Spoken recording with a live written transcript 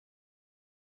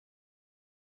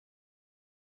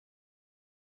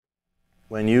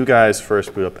When you guys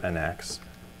first boot up NX,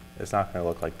 it's not going to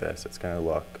look like this. It's going to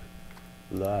look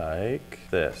like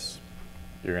this.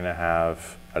 You're going to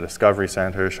have a discovery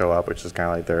center show up, which is kind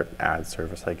of like their ad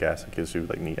service, I guess. It gives you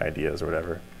like neat ideas or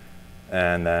whatever.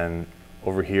 And then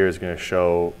over here is going to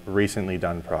show recently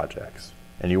done projects.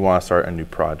 And you want to start a new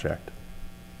project.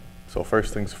 So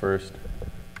first things first,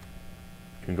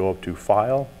 you can go up to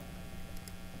File,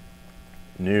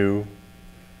 New,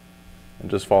 and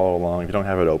just follow along. If you don't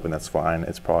have it open, that's fine.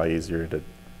 It's probably easier to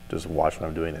just watch what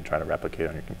I'm doing than try to replicate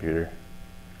on your computer.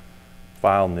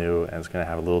 File, New, and it's going to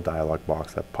have a little dialog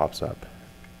box that pops up.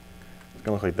 It's going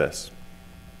to look like this.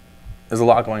 There's a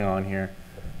lot going on here.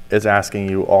 It's asking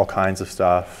you all kinds of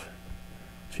stuff.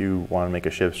 If you want to make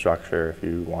a ship structure, if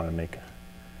you want to make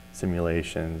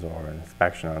simulations or an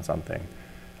inspection on something.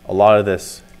 A lot of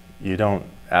this you don't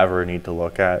ever need to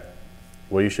look at.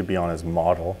 What you should be on is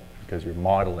model, because you're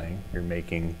modeling, you're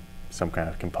making some kind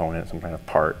of component, some kind of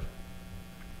part.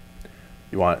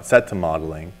 You want it set to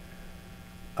modeling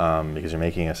because you're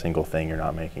making a single thing, you're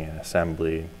not making an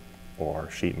assembly or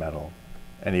sheet metal.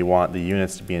 And you want the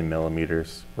units to be in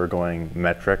millimeters. We're going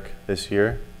metric this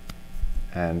year.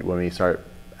 And when we start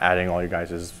adding all your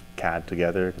guys' CAD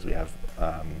together, because we have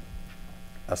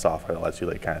a software that lets you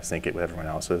like kind of sync it with everyone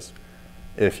else's.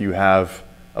 If you have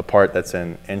a part that's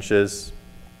in inches,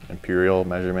 imperial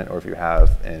measurement, or if you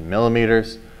have in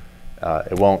millimeters,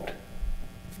 it won't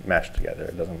mesh together.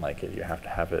 It doesn't like it. You have to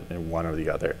have it in one or the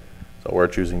other. So we're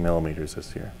choosing millimeters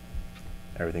this year.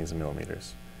 Everything's in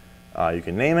millimeters. You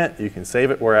can name it, you can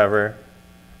save it wherever,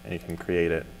 and you can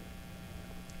create it.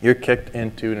 You're kicked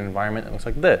into an environment that looks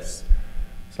like this.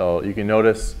 So you can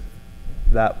notice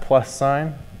that plus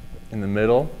sign in the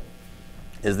middle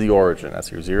is the origin.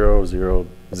 That's your 0, 0,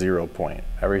 0 point.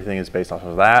 Everything is based off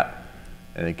of that,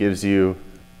 and it gives you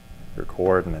your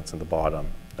coordinates at the bottom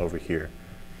over here.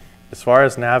 As far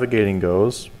as navigating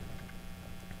goes,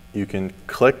 you can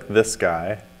click this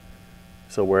guy.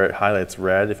 So where it highlights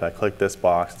red, if I click this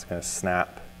box, it's going to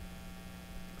snap.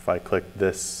 If I click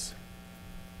this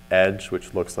edge,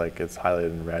 which looks like it's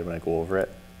highlighted in red when I go over it,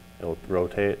 it'll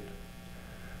rotate.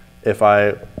 If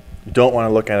I don't want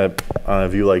to look at it on a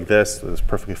view like this, that's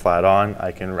perfectly flat on,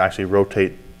 I can actually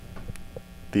rotate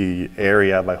the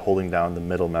area by holding down the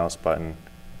middle mouse button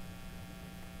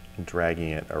and dragging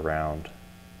it around.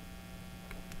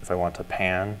 If I want to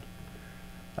pan,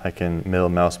 I can middle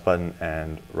mouse button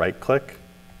and right click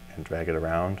and drag it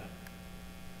around.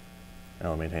 And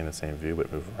it'll maintain the same view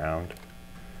but move around.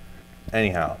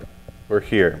 Anyhow, we're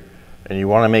here and you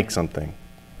want to make something.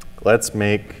 Let's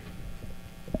make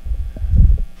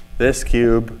this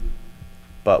cube,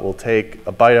 but we'll take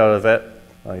a bite out of it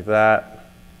like that,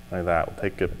 like that. We'll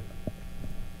take a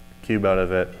cube out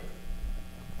of it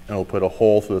and we'll put a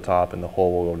hole through the top and the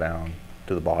hole will go down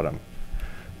to the bottom.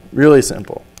 Really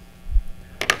simple.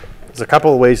 There's a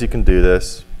couple of ways you can do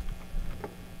this.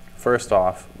 First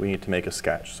off, we need to make a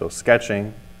sketch. So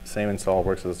sketching, same in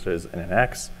SOLIDWORKS as it is in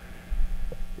NX,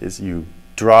 is you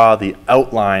draw the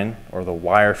outline or the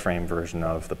wireframe version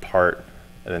of the part,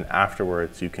 and then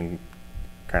afterwards you can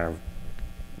kind of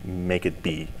make it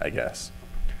be, I guess.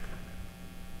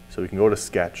 So we can go to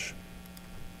Sketch.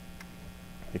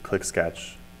 You click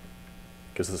Sketch.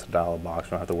 It gives us a dialog box,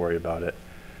 we don't have to worry about it.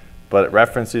 But it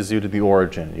references you to the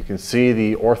origin. You can see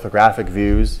the orthographic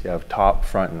views. You have top,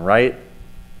 front, and right.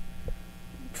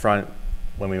 Front,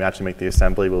 when we actually make the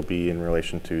assembly, will be in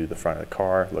relation to the front of the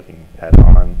car, looking head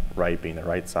on, right being the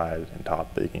right side, and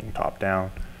top being top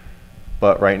down.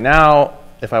 But right now,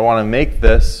 if I want to make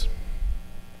this,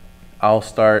 I'll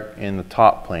start in the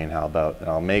top plane, how about, and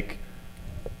I'll make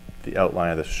the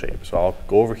outline of this shape. So I'll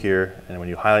go over here, and when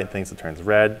you highlight things, it turns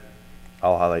red.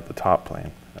 I'll highlight the top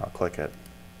plane, and I'll click it.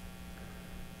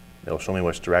 It'll show me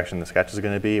which direction the sketch is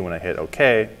going to be. When I hit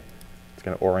OK, it's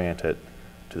going to orient it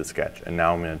to the sketch. And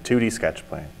now I'm in a 2D sketch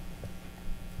plane.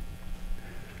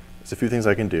 There's a few things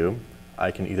I can do. I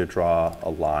can either draw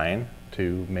a line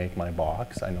to make my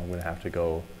box. I know I'm going to have to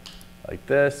go like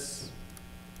this,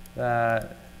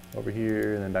 that, over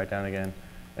here, and then back down again.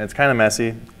 And it's kind of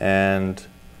messy, and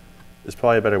there's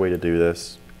probably a better way to do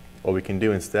this. What we can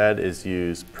do instead is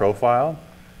use Profile.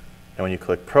 And when you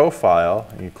click Profile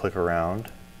and you click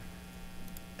around,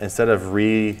 instead of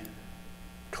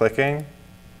re-clicking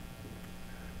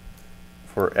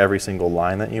for every single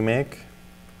line that you make,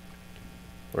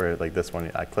 where like this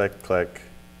one, I click, click,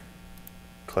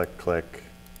 click, click,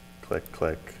 click,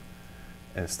 click.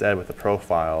 Instead with the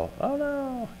profile, oh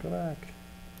no, go back.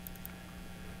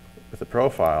 With the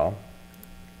profile,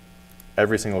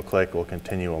 every single click will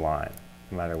continue a line,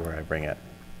 no matter where I bring it.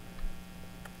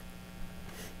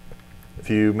 If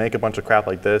you make a bunch of crap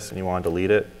like this and you want to delete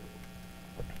it,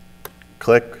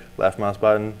 click, left mouse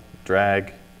button,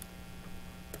 drag,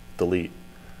 delete.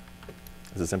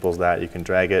 It's as simple as that. You can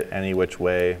drag it any which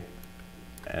way,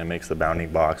 and it makes the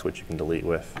bounding box, which you can delete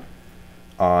with.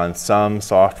 On some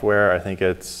software, I think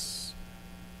it's,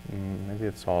 maybe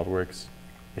it's SolidWorks.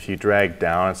 If you drag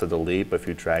down, it's a delete, but if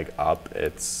you drag up,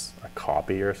 it's a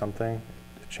copy or something.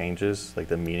 It changes like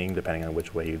the meaning depending on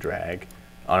which way you drag.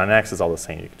 On an X, it's all the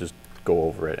same. You can just go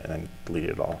over it and then delete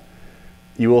it all.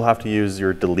 You will have to use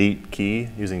your delete key.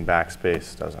 Using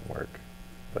backspace doesn't work,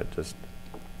 but just,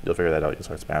 you'll figure that out. You'll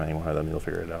start spamming one of them, you'll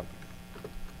figure it out.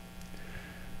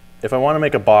 If I want to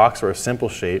make a box or a simple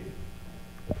shape,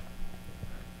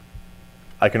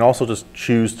 I can also just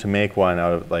choose to make one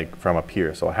out of like from up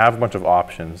here. So I have a bunch of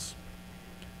options.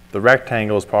 The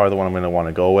rectangle is probably the one I'm going to want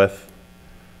to go with.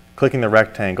 Clicking the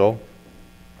rectangle,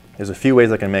 there's a few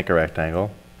ways I can make a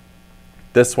rectangle.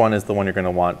 This one is the one you're going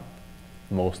to want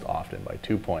most often by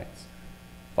 2 points.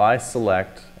 If I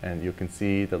select, and you can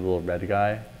see the little red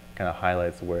guy kind of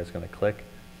highlights where it's going to click,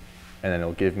 and then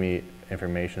it'll give me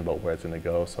information about where it's going to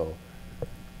go. So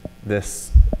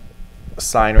this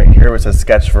sign right here, which says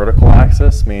sketch vertical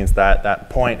axis, means that that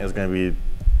point is going to be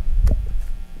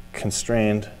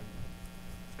constrained.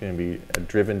 It's going to be a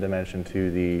driven dimension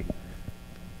to the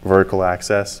vertical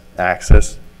axis.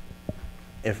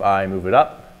 If I move it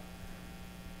up,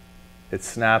 it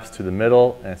snaps to the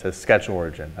middle and it says sketch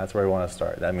origin. That's where I want to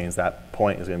start. That means that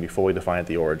point is going to be fully defined at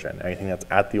the origin. Anything that's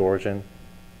at the origin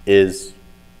is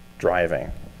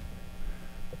driving.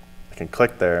 I can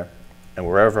click there, and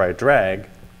wherever I drag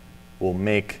will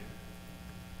make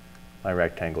my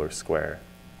rectangular square.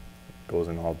 It goes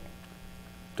in all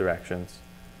directions.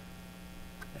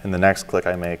 And the next click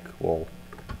I make will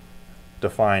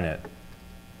define it.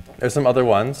 There's some other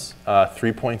ones.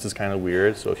 3 points is kind of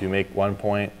weird. So if you make 1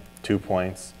 point, 2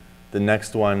 points, the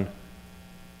next one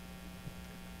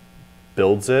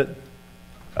builds it.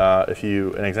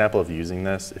 An example of using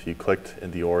this, if you clicked in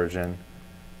the origin,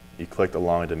 you clicked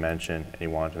along a dimension and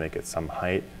you wanted to make it some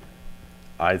height,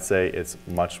 I'd say it's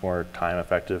much more time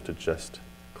effective to just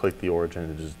click the origin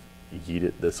and just yeet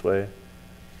it this way.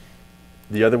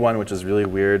 The other one, which is really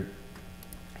weird,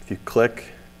 if you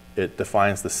click, it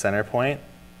defines the center point,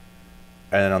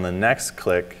 and then on the next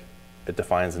click, it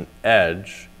defines an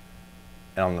edge,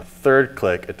 and on the third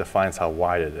click, it defines how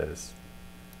wide it is.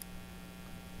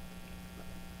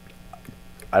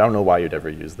 I don't know why you'd ever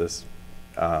use this,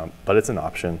 but it's an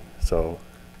option, so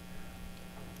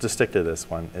just stick to this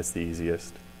one. It's the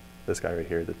easiest. This guy right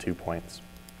here, the 2 points.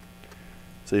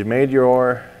 So you've made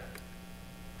your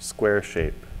square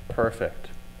shape. Perfect.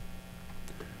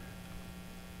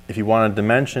 If you want to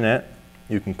dimension it,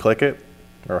 you can click it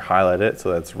or highlight it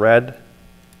so that's red.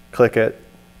 Click it.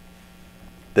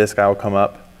 This guy will come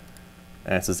up,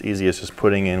 and it's as easy as just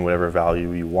putting in whatever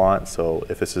value you want. So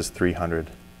if this is 300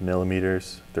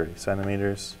 millimeters, 30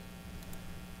 centimeters.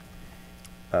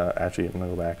 Actually, I'm going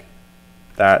to go back.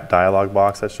 That dialog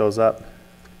box that shows up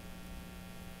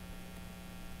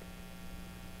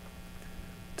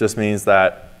just means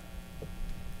that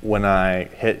when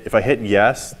if I hit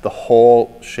yes, the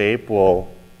whole shape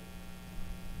will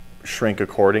shrink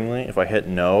accordingly. If I hit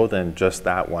no, then just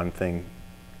that one thing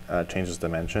changes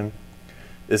dimension.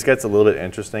 This gets a little bit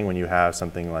interesting when you have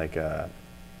something like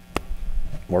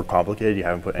more complicated. You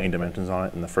haven't put any dimensions on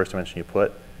it, and the first dimension you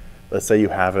put, let's say you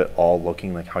have it all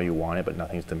looking like how you want it, but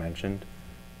nothing's dimensioned,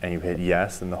 and you hit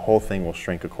yes, then the whole thing will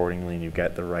shrink accordingly and you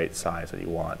get the right size that you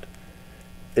want.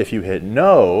 If you hit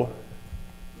no,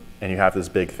 and you have this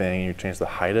big thing, and you change the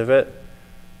height of it,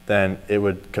 then it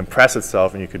would compress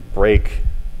itself and you could break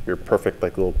your perfect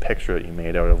like little picture that you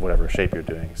made out of whatever shape you're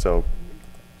doing. So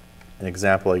an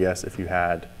example, I guess, if you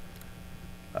had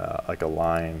like a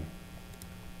line,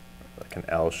 like an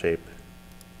L shape,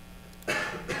 like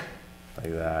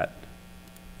that,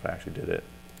 if I actually did it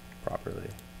properly.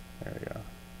 There we go.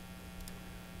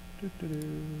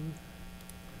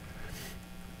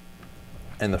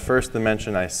 In the first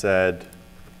dimension I said,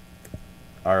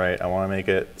 all right, I want to make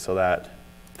it so that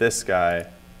this guy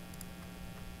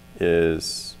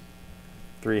is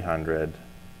 300.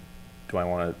 Do I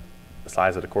want to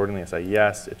size it accordingly? I say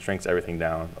yes. It shrinks everything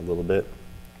down a little bit.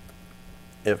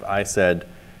 If I said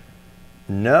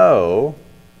no,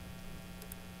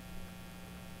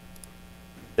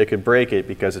 it could break it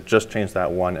because it just changed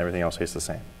that one. Everything else stays the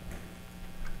same.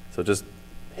 So just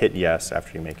hit yes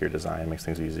after you make your design. It makes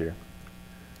things easier.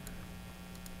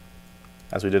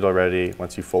 As we did already,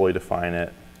 once you fully define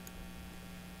it,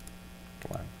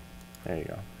 come on, there you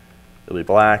go. It'll be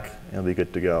black, and it'll be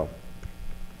good to go.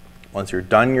 Once you're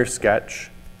done your sketch,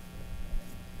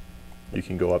 you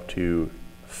can go up to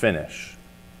Finish.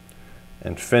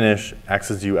 And Finish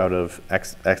exits you out of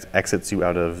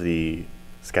the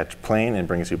sketch plane and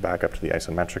brings you back up to the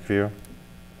isometric view.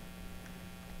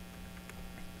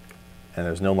 And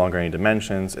there's no longer any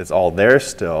dimensions. It's all there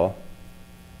still,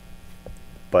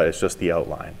 but it's just the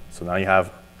outline. So now you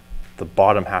have the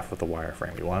bottom half of the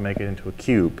wireframe. You want to make it into a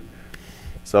cube.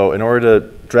 So in order to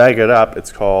drag it up,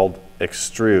 it's called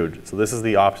Extrude. So this is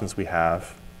the options we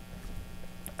have.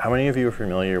 How many of you are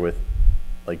familiar with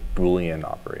like Boolean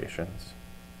operations?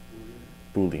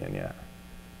 Boolean, yeah.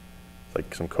 It's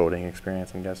like some coding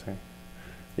experience, I'm guessing.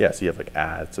 Yeah, so you have like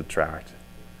add, subtract,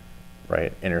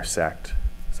 right? Intersect,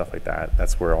 stuff like that.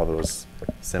 That's where all those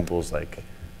symbols like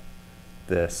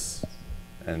this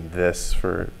and this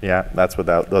for, yeah, that's what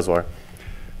those are.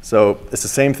 So it's the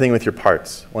same thing with your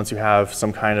parts. Once you have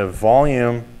some kind of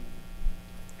volume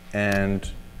and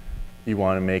you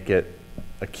want to make it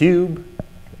a cube,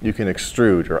 you can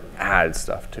extrude or add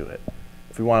stuff to it.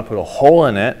 If we want to put a hole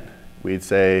in it, we'd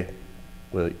say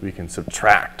we can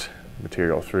subtract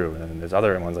material through. And then there's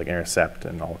other ones like intercept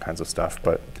and all kinds of stuff,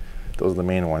 but those are the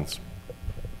main ones.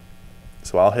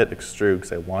 So I'll hit extrude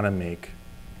because I want to make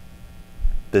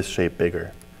this shape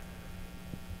bigger.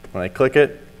 When I click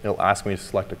it, it'll ask me to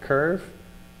select a curve.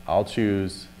 I'll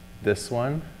choose this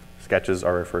one. Sketches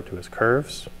are referred to as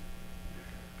curves.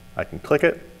 I can click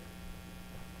it,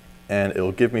 and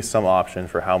it'll give me some option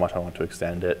for how much I want to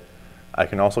extend it. I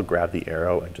can also grab the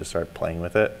arrow and just start playing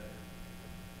with it.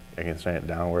 I can send it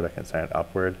downward, I can send it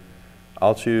upward.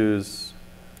 I'll choose,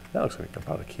 that looks like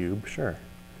about a cube, sure.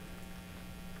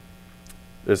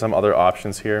 There's some other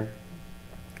options here,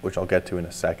 which I'll get to in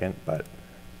a second, but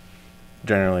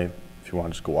generally, if you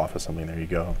want to just go off of something, there you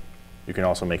go. You can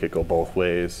also make it go both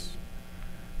ways.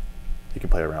 You can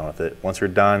play around with it. Once you're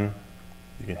done,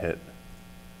 you can hit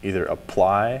either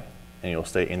apply, and you'll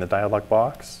stay in the dialog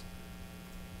box.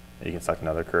 You can select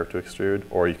another curve to extrude,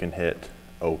 or you can hit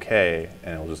OK,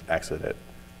 and it'll just exit it.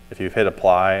 If you've hit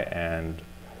apply and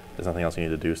there's nothing else you need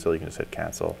to do still, you can just hit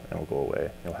cancel, and it'll go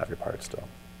away. You'll have your part still.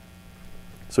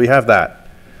 So we have that.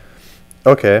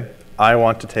 OK, I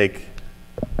want to take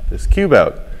this cube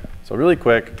out. So really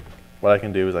quick, what I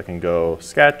can do is I can go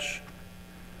Sketch,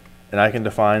 and I can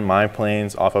define my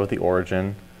planes off of the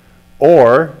origin.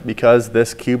 Or, because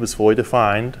this cube is fully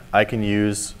defined, I can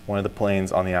use one of the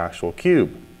planes on the actual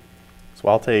cube. So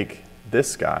I'll take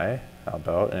this guy, how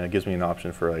about, and it gives me an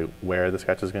option for like where the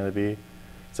sketch is going to be.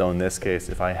 So in this case,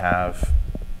 if I have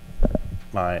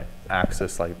my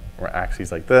axis like, or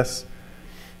axes like this,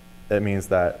 it means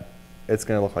that it's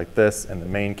going to look like this, and the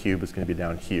main cube is going to be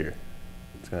down here.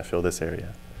 It's going to fill this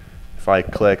area. If I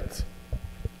clicked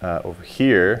over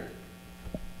here,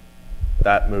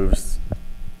 that moves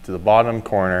to the bottom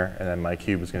corner, and then my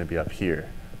cube is going to be up here.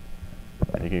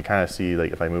 And you can kind of see,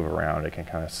 like, if I move around, it can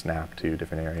kind of snap to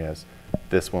different areas.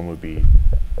 This one would be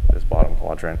this bottom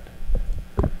quadrant.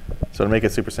 So to make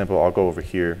it super simple, I'll go over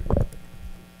here,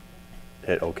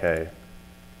 hit OK.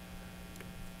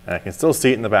 And I can still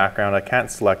see it in the background. I can't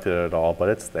select it at all, but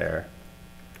it's there.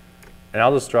 And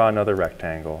I'll just draw another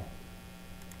rectangle,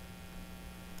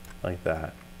 like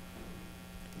that.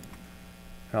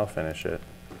 And I'll finish it.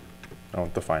 I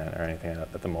don't define it or anything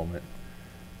at the moment.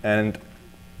 And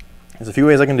there's a few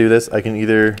ways I can do this. I can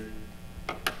either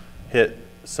hit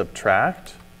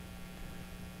subtract,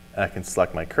 and I can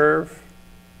select my curve.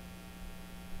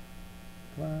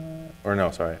 Or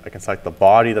no, sorry. I can select the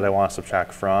body that I want to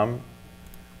subtract from,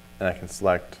 and I can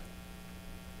select,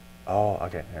 oh,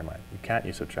 okay, never mind. You can't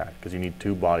use subtract because you need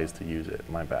two bodies to use it.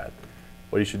 My bad.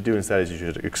 What you should do instead is you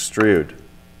should extrude.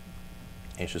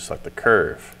 And you should select the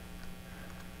curve.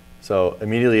 So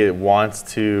immediately it wants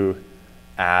to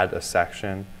add a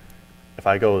section. If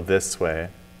I go this way,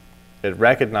 it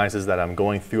recognizes that I'm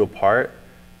going through a part,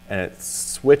 and it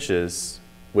switches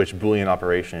which Boolean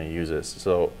operation it uses.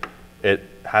 So it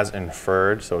has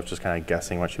inferred, so it's just kind of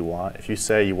guessing what you want. If you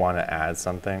say you want to add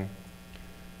something,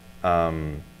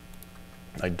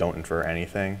 like don't infer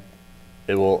anything,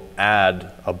 it will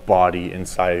add a body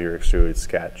inside of your extruded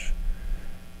sketch,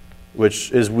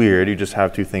 which is weird. You just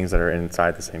have two things that are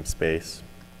inside the same space.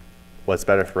 What's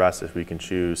better for us if we can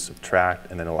choose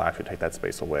subtract, and then it'll actually take that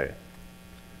space away.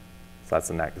 So that's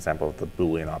an example of the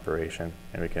Boolean operation,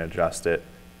 and we can adjust it.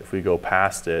 If we go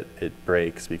past it, it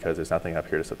breaks because there's nothing up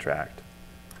here to subtract,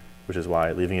 which is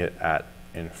why leaving it at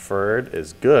inferred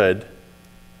is good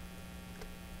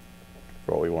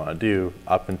for what we want to do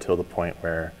up until the point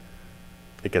where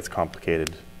it gets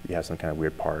complicated. You have some kind of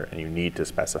weird part, and you need to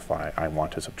specify, I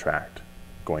want to subtract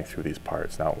going through these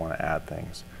parts, not want to add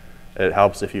things. It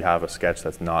helps if you have a sketch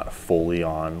that's not fully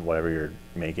on whatever you're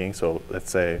making. So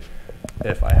let's say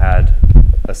if I had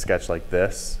a sketch like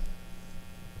this,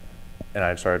 and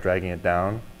I started dragging it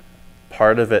down,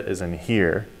 part of it is in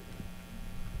here,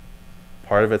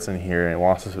 part of it's in here, and it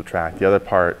wants to subtract. The other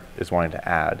part is wanting to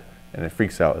add, and it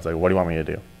freaks out. It's like, what do you want me to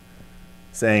do?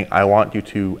 Saying, I want you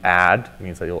to add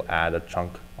means that you'll add a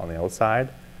chunk on the outside.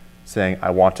 Saying,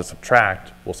 I want to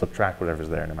subtract, will subtract whatever's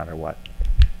there no matter what.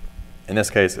 In this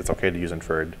case, it's okay to use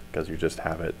inferred because you just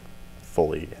have it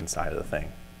fully inside of the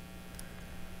thing.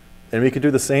 And we could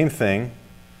do the same thing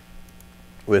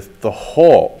with the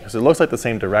hole, because it looks like the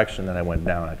same direction that I went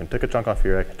down. I can take a chunk off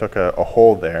here, I took a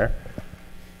hole there.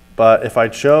 But if I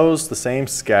chose the same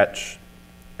sketch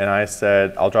and I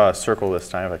said, I'll draw a circle this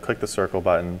time, if I click the circle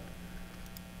button,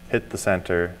 hit the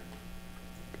center,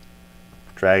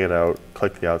 drag it out,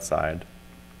 click the outside.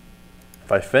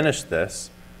 If I finish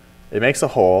this, it makes a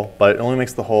hole, but it only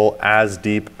makes the hole as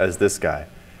deep as this guy.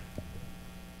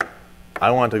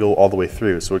 I want it to go all the way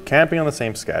through, so it can't be on the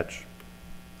same sketch.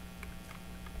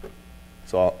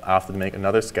 So I'll have to make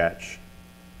another sketch.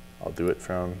 I'll do it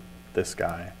from this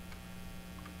guy.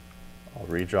 I'll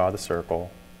redraw the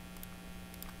circle.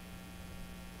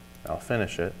 I'll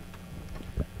finish it.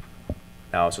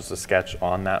 Now it's just a sketch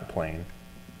on that plane.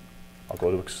 I'll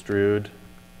go to extrude.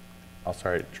 I'll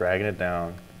start dragging it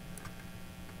down.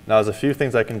 Now there's a few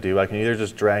things I can do. I can either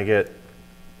just drag it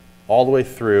all the way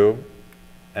through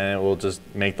and it will just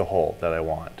make the hole that I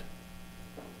want.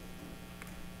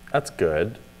 That's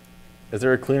good. Is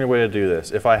there a cleaner way to do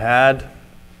this? If I had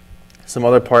some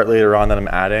other part later on that I'm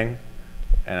adding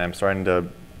and I'm starting to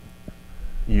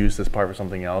use this part for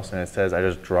something else and it says I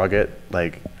just drug it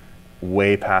like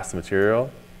way past the material,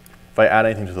 if I add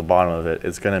anything to the bottom of it,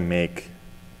 it's going to make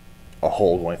a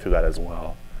hole going through that as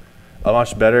well. A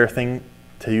much better thing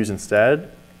to use instead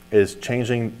is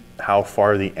changing how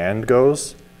far the end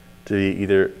goes to be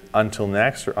either until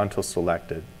next or until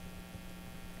selected.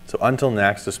 So until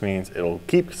next just means it'll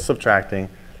keep subtracting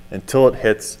until it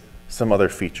hits some other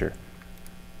feature.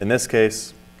 In this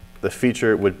case, the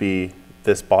feature would be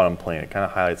this bottom plane. It kind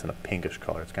of highlights in a pinkish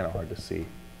color. It's kind of hard to see.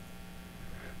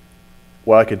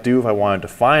 What I could do if I wanted to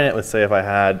define it, let's say if I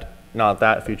had not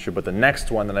that feature, but the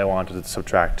next one that I wanted to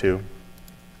subtract to,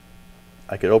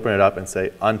 I could open it up and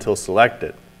say until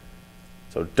selected.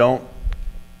 So don't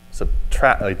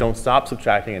subtract, like don't stop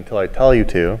subtracting until I tell you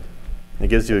to. It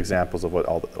gives you examples of what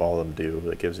all of them do.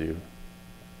 It gives you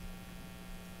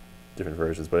different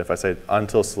versions. But if I say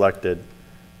until selected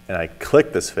and I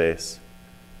click this face,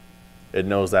 it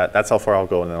knows that that's how far I'll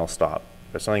go and then I'll stop.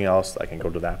 If there's something else, I can go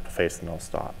to that face and I'll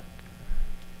stop.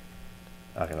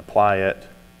 I can apply it,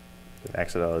 then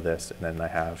exit out of this, and then I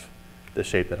have the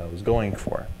shape that I was going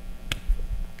for.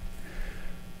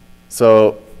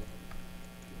 So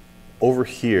over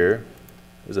here,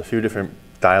 there's a few different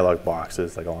dialog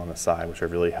boxes like along the side, which are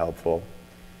really helpful.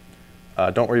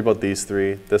 Don't worry about these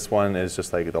three. This one is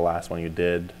just like the last one you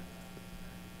did.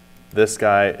 This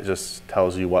guy just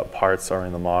tells you what parts are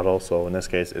in the model. So in this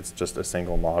case, it's just a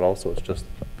single model. So it's just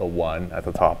the one at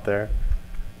the top there.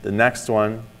 The next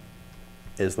one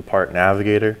is the part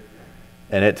navigator,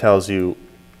 and it tells you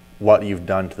what you've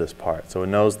done to this part. So it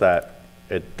knows that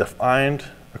it defined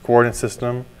a coordinate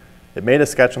system, it made a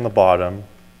sketch on the bottom,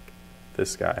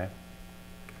 this guy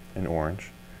in orange,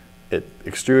 it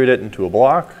extruded it into a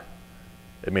block,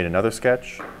 it made another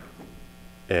sketch,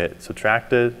 it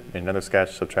subtracted, made another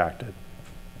sketch, subtracted.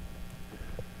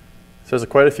 So there's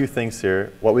quite a few things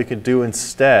here. What we could do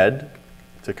instead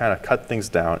to kind of cut things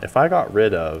down, if I got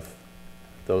rid of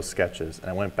those sketches and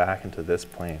I went back into this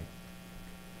plane,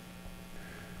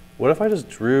 what if I just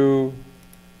drew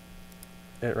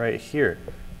it right here?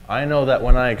 I know that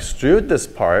when I extrude this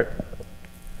part,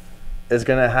 it's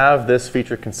going to have this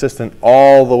feature consistent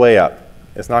all the way up.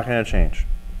 It's not going to change.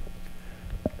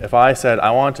 If I said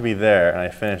I want it to be there and I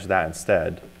finish that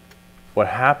instead, what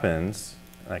happens,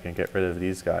 and I can get rid of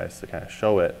these guys to kind of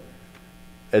show it,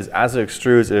 is as it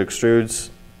extrudes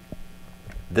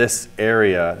this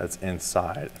area that's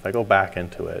inside. If I go back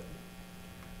into it,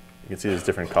 you can see there's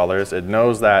different colors. It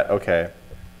knows that, okay,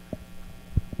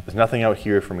 there's nothing out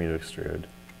here for me to extrude.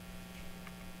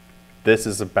 This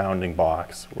is a bounding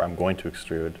box where I'm going to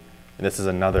extrude, and this is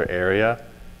another area.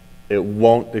 It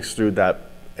won't extrude that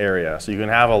area. So you can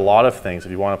have a lot of things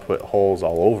if you want to put holes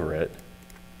all over it.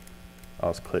 I'll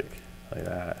just click like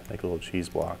that, make a little cheese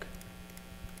block.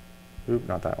 Oop,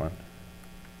 not that one.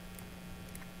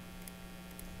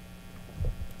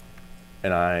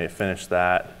 And I finish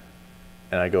that,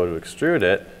 and I go to extrude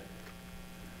it,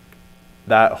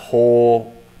 that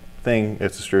whole thing,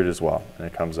 it's extruded as well, and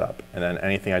it comes up. And then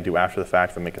anything I do after the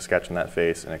fact, if I make a sketch on that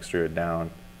face and extrude it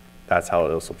down, that's how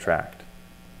it'll subtract.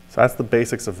 So that's the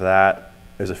basics of that.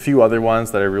 There's a few other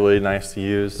ones that are really nice to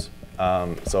use.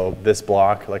 So this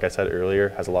block, like I said earlier,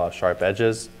 has a lot of sharp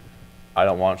edges. I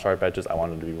don't want sharp edges, I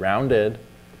want them to be rounded.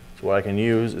 So what I can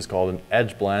use is called an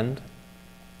edge blend,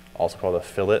 also called a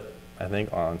fillet, I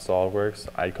think, on SolidWorks.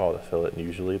 I call it a fillet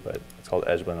usually, but it's called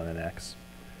edge blend on an X.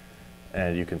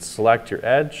 And you can select your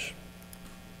edge.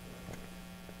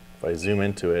 If I zoom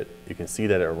into it, you can see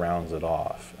that it rounds it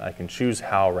off. I can choose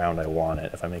how round I want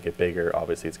it. If I make it bigger,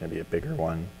 obviously it's going to be a bigger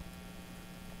one.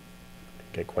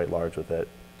 Get quite large with it.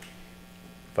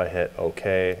 If I hit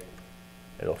OK,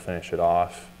 it'll finish it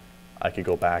off. I could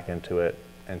go back into it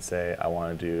and say I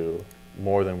want to do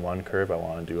more than one curve. I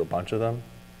want to do a bunch of them.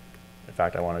 In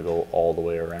fact, I want to go all the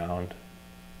way around.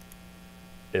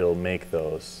 It'll make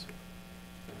those.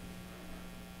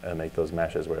 And make those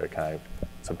meshes where it kind of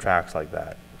subtracts like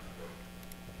that.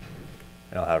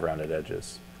 And I'll have rounded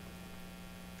edges.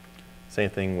 Same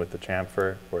thing with the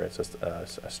chamfer, where it's just a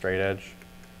straight edge.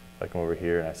 If I come over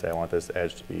here and I say I want this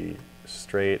edge to be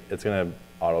straight, it's going to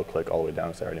auto-click all the way down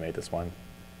because I already made this one.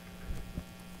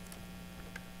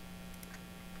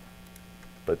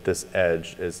 But this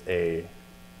edge is a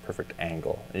perfect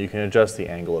angle. And you can adjust the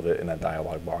angle of it in that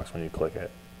dialog box when you click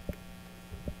it.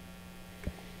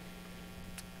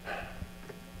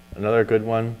 Another good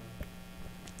one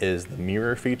is the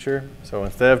mirror feature. So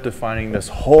instead of defining this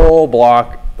whole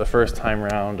block the first time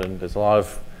around, and there's a lot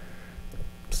of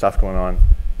stuff going on,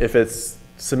 if it's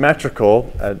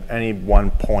symmetrical at any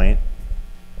one point,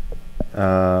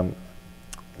 an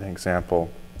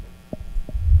example,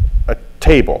 a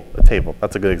table,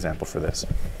 that's a good example for this.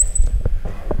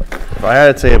 If I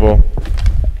had a table,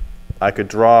 I could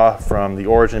draw from the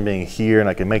origin being here, and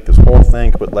I could make this whole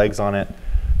thing, put legs on it.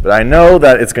 But I know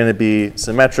that it's going to be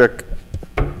symmetric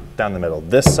down the middle.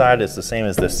 This side is the same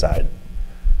as this side.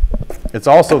 It's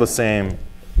also the same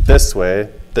this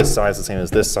way. This side is the same as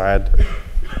this side.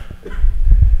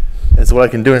 And so what I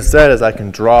can do instead is I can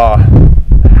draw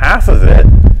half of it,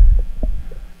 and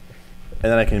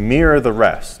then I can mirror the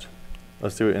rest.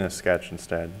 Let's do it in a sketch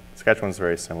instead. Sketch one's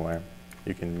very similar.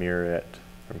 You can mirror it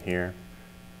from here.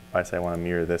 If I say I want to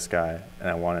mirror this guy, and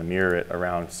I want to mirror it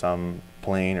around some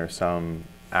plane or some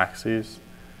axes,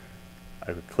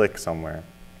 I would click somewhere.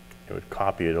 It would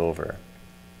copy it over.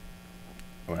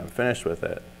 When I'm finished with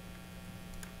it,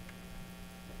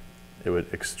 it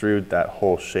would extrude that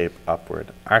whole shape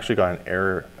upward. I actually got an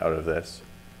error out of this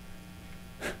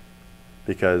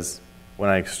because when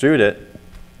I extrude it,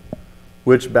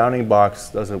 which bounding box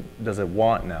does it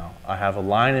want now? I have a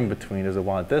line in between. Does it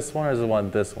want this one or does it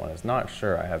want this one? It's not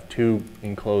sure. I have two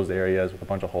enclosed areas with a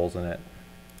bunch of holes in it.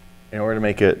 In order to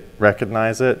make it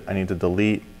recognize it, I need to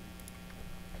delete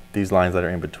these lines that are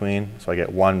in between, so I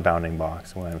get one bounding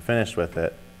box. When I'm finished with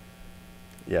it,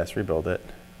 yes, rebuild it.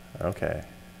 Okay.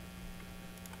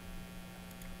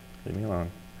 Leave me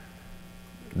alone.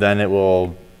 Then it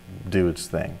will do its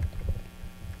thing.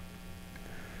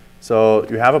 So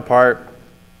you have a part,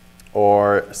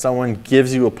 or someone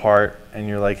gives you a part, and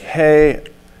you're like, hey,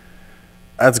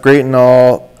 that's great and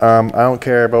all. I don't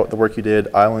care about the work you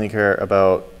did. I only care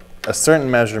about a certain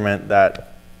measurement that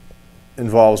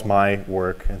involves my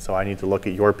work, and so I need to look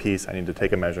at your piece, I need to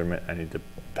take a measurement, I need to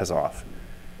piss off.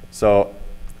 So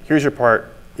here's your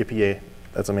part, yippee,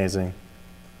 that's amazing.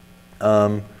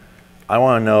 I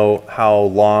want to know how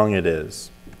long it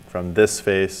is from this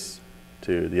face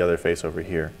to the other face over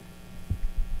here.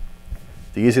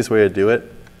 The easiest way to do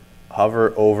it,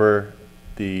 hover over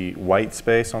the white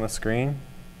space on the screen.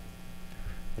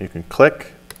 You can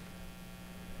click,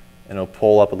 and it'll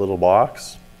pull up a little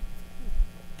box.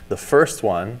 The first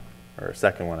one, or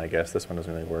second one I guess, this one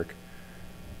doesn't really work,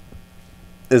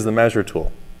 is the measure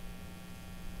tool.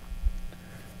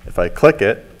 If I click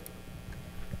it,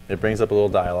 it brings up a little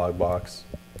dialog box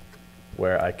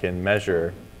where I can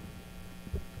measure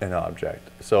an object.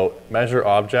 So measure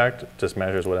object just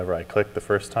measures whatever I click the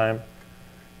first time.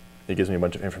 It gives me a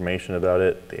bunch of information about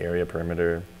it, the area,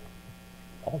 perimeter,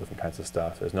 all different kinds of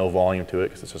stuff. There's no volume to it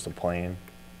because it's just a plane.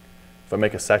 If I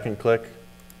make a second click,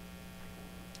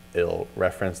 it'll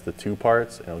reference the two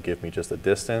parts, and it'll give me just the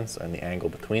distance and the angle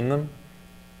between them.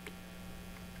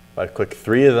 If I click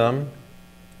three of them,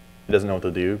 it doesn't know what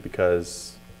to do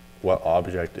because what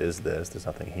object is this? There's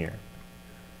nothing here.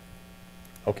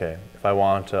 Okay, if I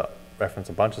want to reference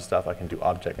a bunch of stuff, I can do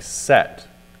object set.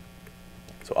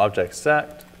 So object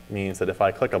set means that if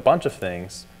I click a bunch of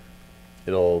things,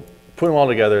 it'll put them all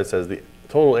together. It says the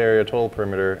total area, total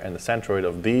perimeter, and the centroid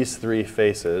of these three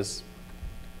faces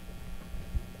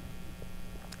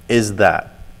is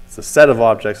that. It's a set of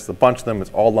objects, it's a bunch of them,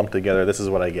 it's all lumped together, this is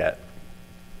what I get.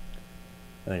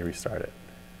 And then you restart it.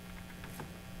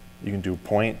 You can do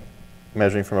point.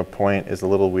 Measuring from a point is a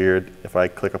little weird. If I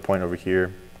click a point over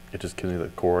here, it just gives me the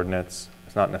coordinates.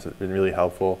 It's not necessarily really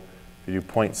helpful. If you do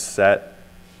point set,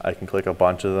 I can click a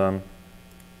bunch of them,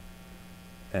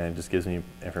 and it just gives me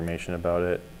information about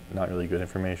it. Not really good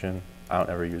information. I don't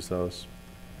ever use those.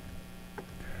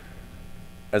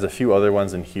 There's a few other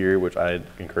ones in here which I'd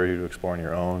encourage you to explore on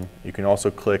your own. You can also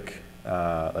click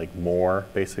like more,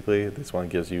 basically. This one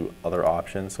gives you other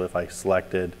options. So if I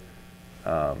selected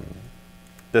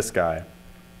this guy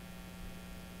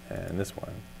and this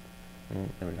one,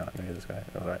 maybe not, maybe this guy.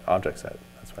 Oh, right. Object set,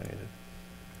 that's what I needed.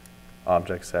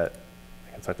 Object set,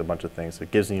 I can select a bunch of things. So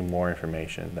it gives me more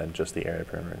information than just the area,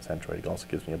 perimeter, and centroid. It also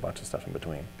gives me a bunch of stuff in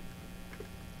between.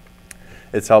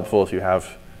 It's helpful if you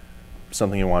have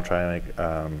something you want to try to make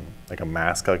like a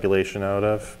mass calculation out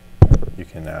of. You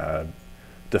can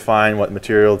define what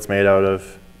material it's made out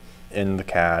of in the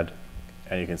CAD,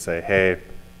 and you can say, hey,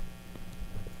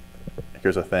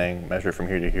 here's a thing, measure from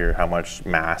here to here, how much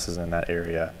mass is in that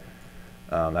area.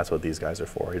 That's what these guys are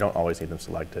for. You don't always need them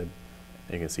selected.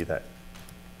 You can see that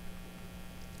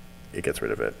it gets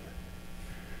rid of it.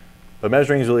 But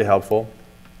measuring is really helpful.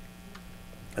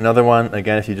 Another one,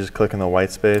 again, if you just click in the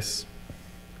white space,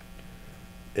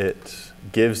 it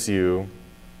gives you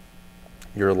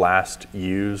your last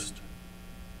used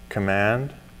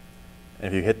command. And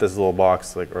if you hit this little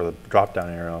box, like, or the drop-down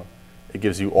arrow, it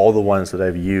gives you all the ones that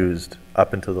I've used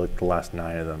up until like the last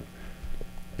 9 of them.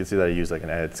 You can see that I used like an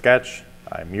edit sketch,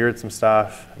 I mirrored some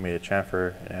stuff, I made a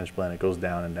chamfer, an edge blend, it goes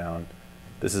down and down.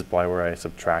 This is probably where I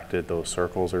subtracted those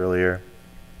circles earlier.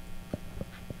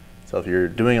 So if you're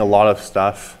doing a lot of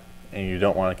stuff and you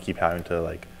don't want to keep having to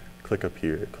like click up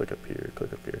here, click up here,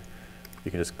 click up here,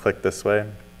 you can just click this way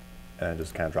and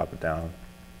just kind of drop it down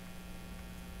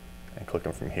and click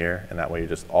them from here, and that way you're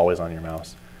just always on your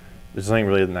mouse. There's something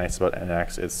really nice about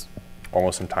NX. It's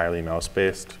almost entirely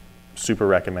mouse-based. Super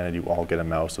recommended you all get a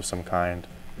mouse of some kind.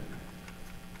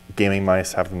 Gaming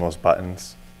mice have the most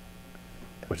buttons,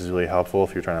 which is really helpful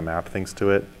if you're trying to map things to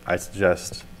it. I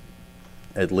suggest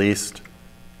at least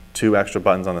 2 extra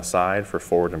buttons on the side for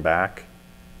forward and back.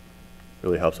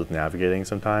 Really helps with navigating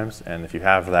sometimes. And if you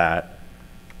have that,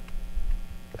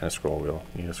 and a scroll wheel,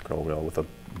 you need a scroll wheel with a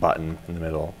button in the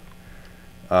middle.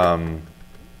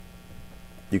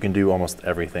 You can do almost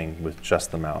everything with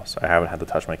just the mouse. I haven't had to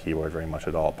touch my keyboard very much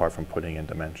at all, apart from putting in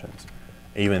dimensions.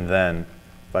 Even then,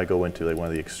 if I go into like one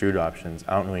of the extrude options,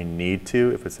 I don't really need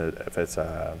to. If it's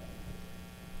a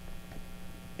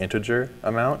integer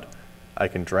amount, I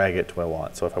can drag it to what I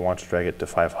want. So if I want to drag it to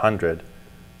 500,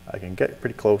 I can get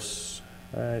pretty close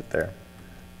right there.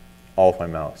 All with my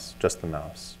mouse, just the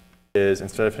mouse.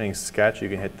 Instead of hitting sketch, you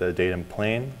can hit the datum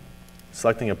plane.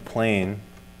 Selecting a plane,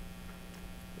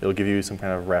 it'll give you some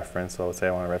kind of reference. So let's say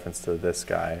I want a reference to this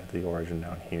guy, the origin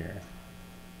down here.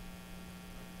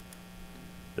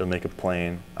 It'll make a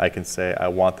plane. I can say I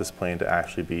want this plane to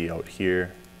actually be out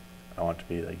here. I want it to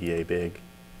be like yay big.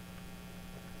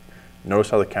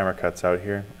 Notice how the camera cuts out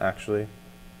here, actually.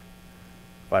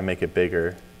 If I make it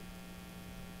bigger,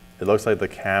 it looks like the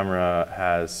camera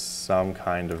has some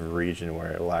kind of region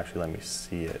where it will actually let me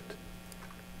see it.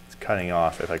 It's cutting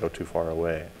off if I go too far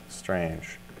away.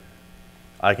 Strange.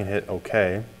 I can hit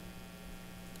OK,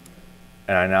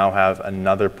 and I now have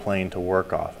another plane to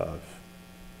work off of.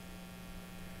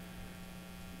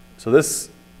 So this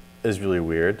is really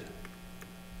weird.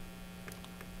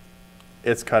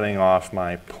 It's cutting off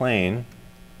my plane,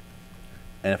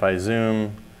 and if I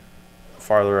zoom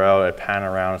farther out, I pan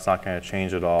around, it's not going to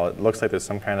change at all. It looks like there's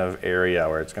some kind of area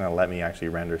where it's going to let me actually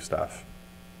render stuff.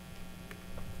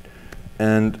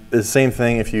 And the same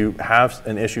thing, if you have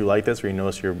an issue like this where you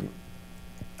notice your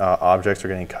objects are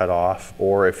getting cut off,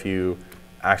 or if you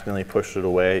accidentally push it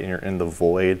away and you're in the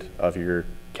void of your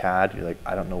CAD, you're like,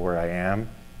 I don't know where I am.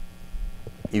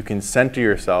 You can center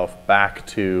yourself back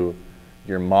to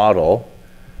your model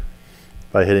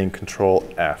by hitting Control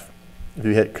F. If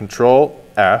you hit Control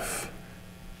F,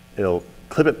 it'll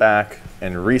clip it back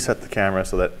and reset the camera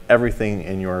so that everything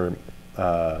in your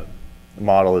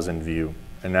model is in view.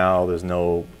 And now there's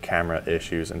no camera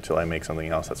issues until I make something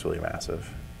else that's really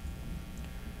massive.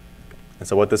 And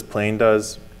so what this plane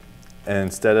does,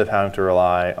 instead of having to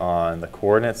rely on the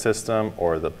coordinate system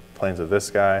or the planes of this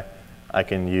guy, I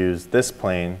can use this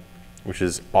plane, which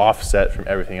is offset from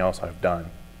everything else I've done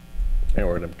in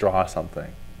order to draw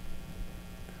something.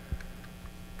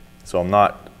 So I'm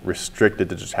not restricted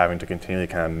to just having to continually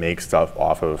kind of make stuff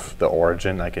off of the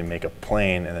origin. I can make a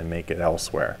plane and then make it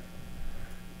elsewhere,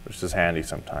 which is handy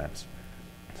sometimes.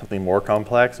 something more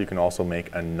complex, you can also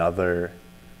make another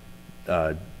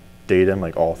datum,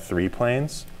 like all 3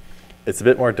 planes. It's a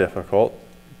bit more difficult,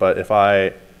 but if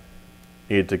I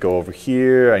need to go over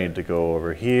here, I need to go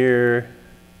over here,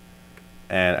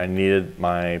 and I needed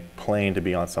my plane to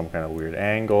be on some kind of weird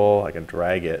angle, I can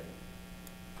drag it,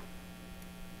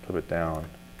 flip it down.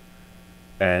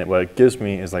 And what it gives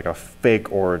me is like a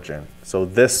fake origin. So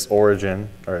this origin,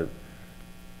 or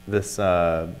this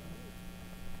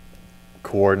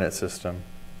coordinate system,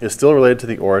 is still related to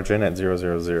the origin at 0,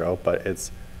 0, 0, but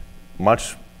it's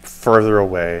much further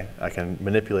away. I can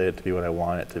manipulate it to be what I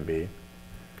want it to be.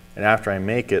 And after I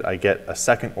make it, I get a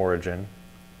second origin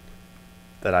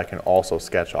that I can also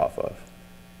sketch off of.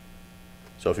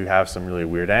 So if you have some really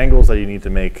weird angles that you need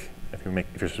to make, if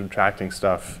you're subtracting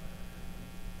stuff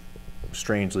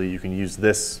strangely, you can use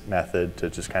this method to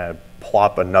just kind of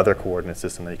plop another coordinate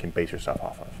system that you can base your stuff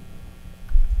off of.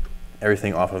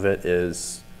 Everything off of it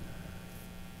is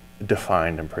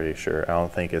defined, I'm pretty sure. I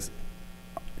don't think it's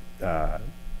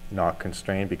not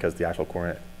constrained, because the actual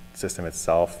coordinate system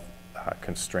itself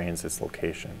constrains its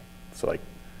location. So like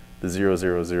the 0,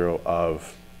 0, 0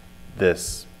 of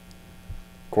this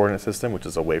coordinate system, which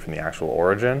is away from the actual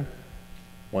origin,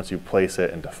 once you place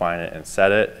it and define it and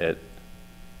set it, it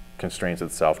constrains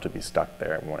itself to be stuck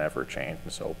there and won't ever change.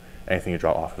 And so anything you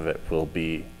draw off of it will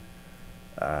be,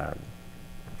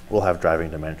 will have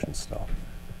driving dimensions still.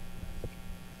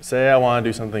 Say I want to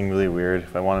do something really weird.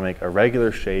 If I want to make a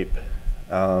regular shape,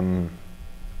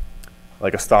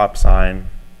 like a stop sign,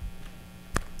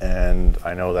 and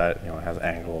I know that it has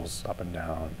angles up and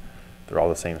down, they're all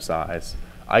the same size,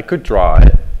 I could draw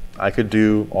it. I could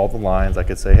do all the lines. I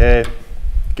could say, hey,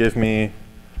 give me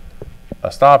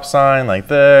a stop sign like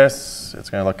this.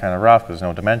 It's going to look kind of rough because there's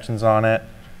no dimensions on it.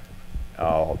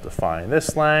 I'll define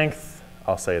this length.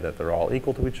 I'll say that they're all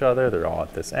equal to each other. They're all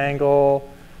at this angle,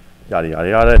 yada, yada,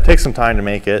 yada. It takes some time to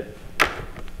make it.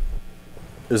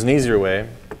 There's an easier way.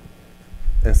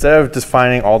 Instead of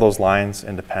defining all those lines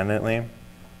independently,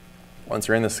 once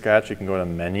you're in the sketch, you can go to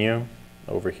Menu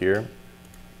over here,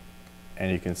 and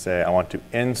you can say, I want to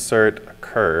insert a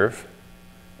curve.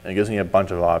 And it gives me a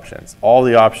bunch of options. All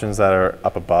the options that are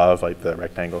up above, like the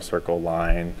rectangle, circle,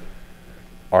 line,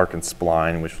 arc, and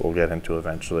spline, which we'll get into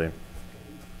eventually.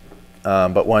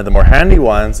 But one of the more handy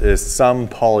ones is some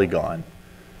polygon.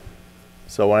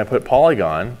 So when I put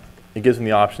polygon, it gives me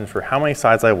the option for how many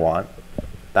sides I want.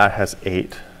 That has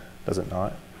 8, does it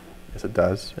not? Yes, it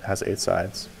does. It has 8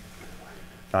 sides.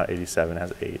 Not 87, it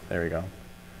has 8. There we go.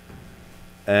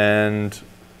 And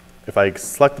if I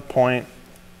select the point,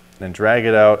 and drag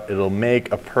it out, it'll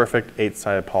make a perfect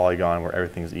 8-sided polygon where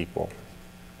everything's equal.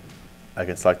 I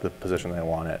can select the position that I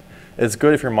want it. It's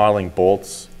good if you're modeling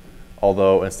bolts,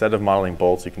 although instead of modeling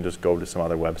bolts, you can just go to some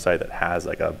other website that has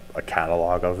like a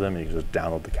catalog of them, and you can just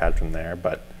download the CAD from there.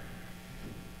 But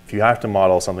if you have to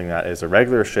model something that is a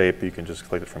regular shape, you can just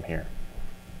click it from here.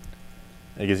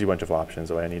 It gives you a bunch of options.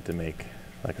 If I need to make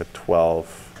like a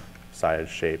 12-sided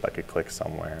shape, I could click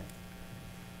somewhere.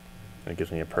 And it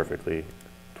gives me a perfectly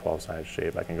 12-sided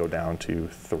shape. I can go down to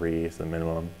 3 is the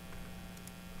minimum.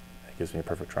 It gives me a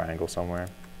perfect triangle somewhere,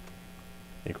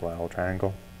 equilateral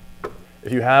triangle.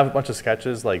 If you have a bunch of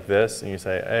sketches like this and you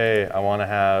say, hey, I want to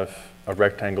have a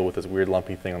rectangle with this weird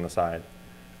lumpy thing on the side,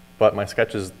 but my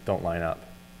sketches don't line up.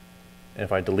 And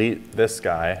if I delete this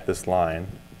guy, this line,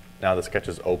 now the sketch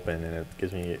is open and it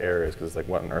gives me errors because it's like,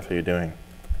 what on earth are you doing?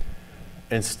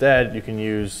 Instead, you can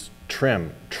use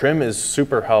trim. Trim is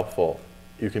super helpful.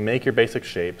 You can make your basic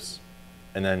shapes,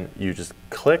 and then you just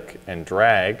click and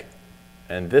drag,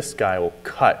 and this guy will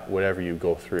cut whatever you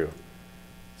go through.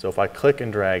 So if I click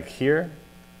and drag here,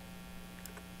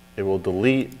 it will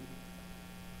delete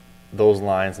those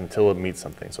lines until it meets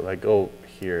something. So if I go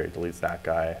here, it deletes that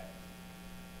guy.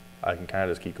 I can kind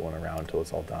of just keep going around until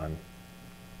it's all done.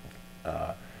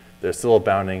 There's still a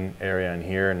bounding area in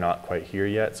here, not quite here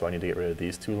yet, so I need to get rid of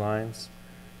these 2 lines.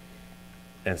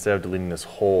 Instead of deleting this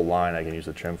whole line, I can use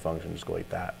the trim function, just go like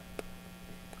that.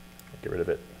 Get rid of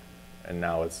it. And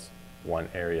now it's one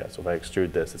area. So if I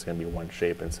extrude this, it's going to be one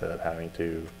shape instead of having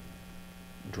to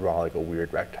draw like a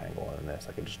weird rectangle in this.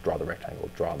 I can just draw the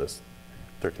rectangle, draw this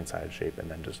 13-sided shape, and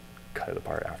then just cut it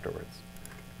apart afterwards.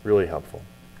 Really helpful.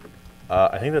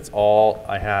 I think that's all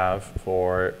I have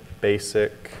for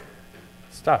basic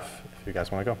stuff, if you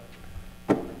guys want to go.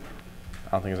 I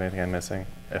don't think there's anything I'm missing.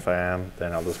 If I am,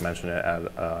 then I'll just mention it at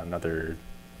another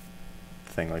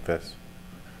thing like this.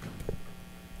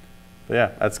 But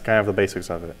yeah, that's kind of the basics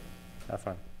of it. Have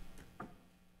fun.